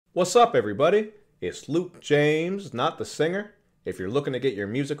What's up, everybody? It's Luke James, not the singer. If you're looking to get your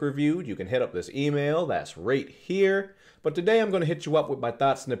music reviewed, you can hit up this email that's right here. But today I'm going to hit you up with my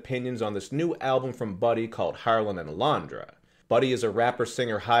thoughts and opinions on this new album from Buddy called Harlan Alondra. Buddy is a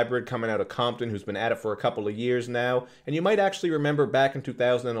rapper-singer hybrid coming out of Compton who's been at it for a couple of years now, and you might actually remember back in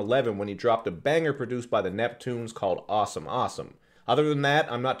 2011 when he dropped a banger produced by the Neptunes called Awesome Awesome. Other than that,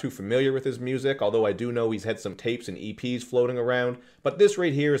 I'm not too familiar with his music, although I do know he's had some tapes and EPs floating around, but this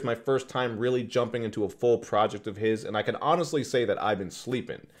right here is my first time really jumping into a full project of his, and I can honestly say that I've been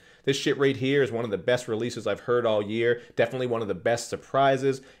sleeping. This shit right here is one of the best releases I've heard all year, definitely one of the best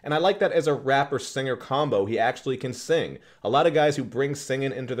surprises, and I like that as a rapper-singer combo, he actually can sing. A lot of guys who bring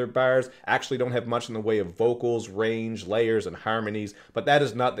singing into their bars actually don't have much in the way of vocals, range, layers, and harmonies, but that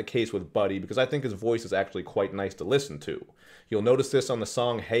is not the case with Buddy, because I think his voice is actually quite nice to listen to. You'll notice this on the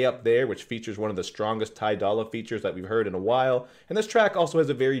song Hey Up There, which features one of the strongest Ty Dolla features that we've heard in a while, and this track also has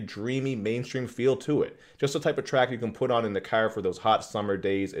a very dreamy, mainstream feel to it. Just the type of track you can put on in the car for those hot summer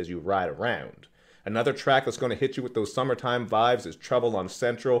days as you ride around. Another track that's going to hit you with those summertime vibes is Trouble on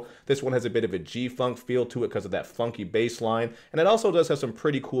Central. This one has a bit of a G-funk feel to it because of that funky bass line, and it also does have some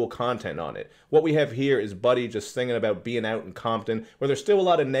pretty cool content on it. What we have here is Buddy just singing about being out in Compton, where there's still a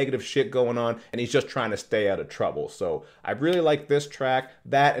lot of negative shit going on, and he's just trying to stay out of trouble. So I really like this track.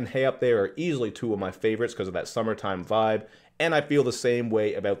 That and Hey Up There are easily two of my favorites because of that summertime vibe, and I feel the same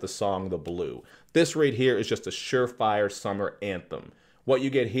way about the song The Blue. This right here is just a surefire summer anthem. What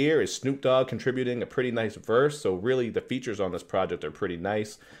you get here is Snoop Dogg contributing a pretty nice verse, so really the features on this project are pretty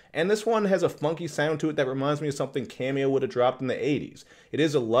nice. And this one has a funky sound to it that reminds me of something Cameo would have dropped in the 80s. It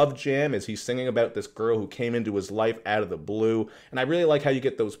is a love jam as he's singing about this girl who came into his life out of the blue, and I really like how you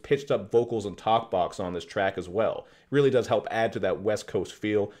get those pitched up vocals and talk box on this track as well. It really does help add to that West Coast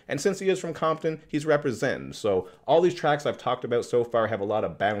feel, and since he is from Compton, he's representing. So all these tracks I've talked about so far have a lot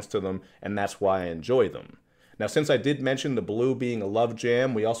of bounce to them, and that's why I enjoy them. Now, since I did mention The Blue being a love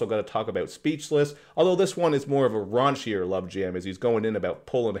jam, we also got to talk about Speechless, although this one is more of a raunchier love jam as he's going in about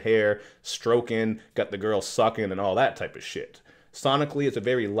pulling hair, stroking, got the girl sucking, and all that type of shit. Sonically, it's a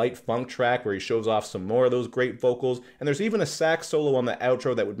very light funk track where he shows off some more of those great vocals, and there's even a sax solo on the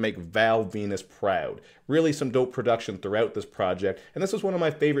outro that would make Val Venus proud. Really some dope production throughout this project, and this is one of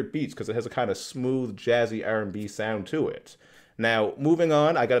my favorite beats because it has a kind of smooth, jazzy R&B sound to it. Now, moving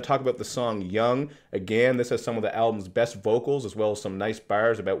on, I got to talk about the song Young. Again, this has some of the album's best vocals as well as some nice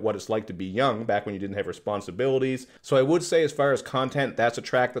bars about what it's like to be young back when you didn't have responsibilities. So I would say as far as content, that's a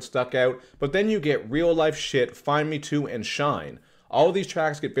track that stuck out. But then you get Real Life Shit, Find Me Too, and Shine. All of these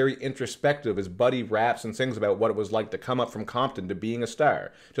tracks get very introspective as Buddy raps and sings about what it was like to come up from Compton to being a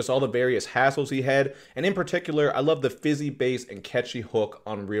star. Just all the various hassles he had, and in particular, I love the fizzy bass and catchy hook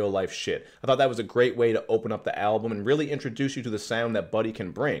on Real Life Shit. I thought that was a great way to open up the album and really introduce you to the sound that Buddy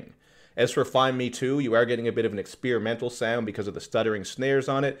can bring. As for Find Me Too, you are getting a bit of an experimental sound because of the stuttering snares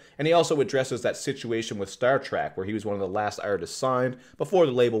on it, and he also addresses that situation with Star Trek where he was one of the last artists signed before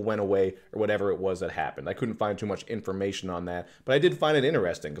the label went away or whatever it was that happened. I couldn't find too much information on that, but I did find it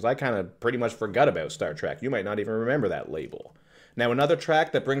interesting because I kind of pretty much forgot about Star Trek. You might not even remember that label. Now, another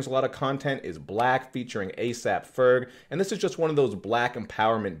track that brings a lot of content is Black featuring A$AP Ferg, and this is just one of those black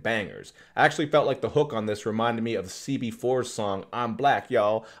empowerment bangers. I actually felt like the hook on this reminded me of CB4's song, I'm black,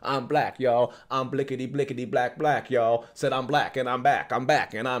 y'all, I'm black, y'all, I'm blickety blickety black, black, y'all, said I'm black and I'm back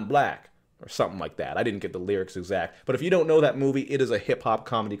and I'm black. Or something like that. I didn't get the lyrics exact. But if you don't know that movie, it is a hip-hop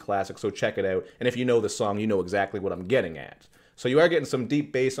comedy classic, so check it out. And if you know the song, you know exactly what I'm getting at. So you are getting some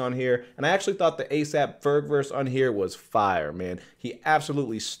deep bass on here, and I actually thought the A$AP Ferg verse on here was fire, man. He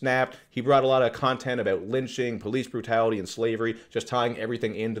absolutely snapped. He brought a lot of content about lynching, police brutality, and slavery, just tying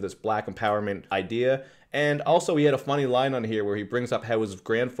everything into this black empowerment idea. And also he had a funny line on here where he brings up how his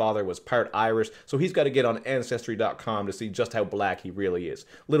grandfather was part Irish, so he's got to get on Ancestry.com to see just how black he really is.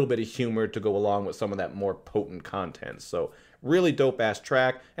 A little bit of humor to go along with some of that more potent content. So really dope-ass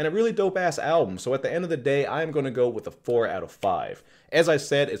track, and a really dope-ass album. So at the end of the day, I'm going to go with a 4 out of 5. As I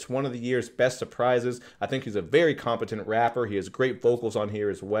said, it's one of the year's best surprises. I think he's a very competent rapper. He has great vocals on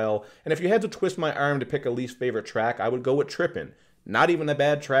here as well. And if you had to twist my arm to pick a least favorite track, I would go with Trippin. Not even a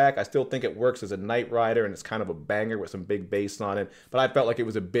bad track. I still think it works as a night rider, and it's kind of a banger with some big bass on it, but I felt like it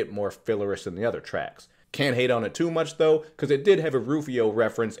was a bit more fillerish than the other tracks. Can't hate on it too much though, because it did have a Rufio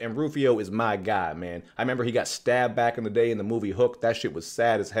reference, and Rufio is my guy, man. I remember he got stabbed back in the day in the movie Hook. That shit was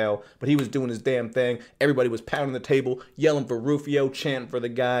sad as hell, but he was doing his damn thing. Everybody was pounding the table, yelling for Rufio, chanting for the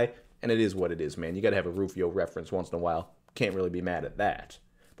guy, and it is what it is, man. You gotta have a Rufio reference once in a while. Can't really be mad at that.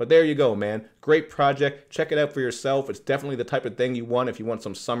 But there you go, man. Great project. Check it out for yourself. It's definitely the type of thing you want if you want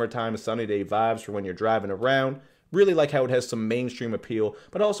some summertime, sunny day vibes for when you're driving around. Really like how it has some mainstream appeal,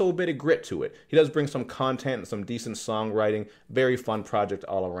 but also a bit of grit to it. He does bring some content and some decent songwriting. Very fun project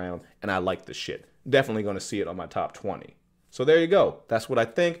all around, and I like the shit. Definitely going to see it on my top 20. So there you go. That's what I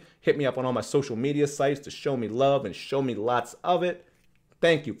think. Hit me up on all my social media sites to show me love and show me lots of it.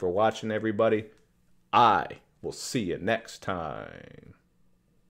 Thank you for watching, everybody. I will see you next time.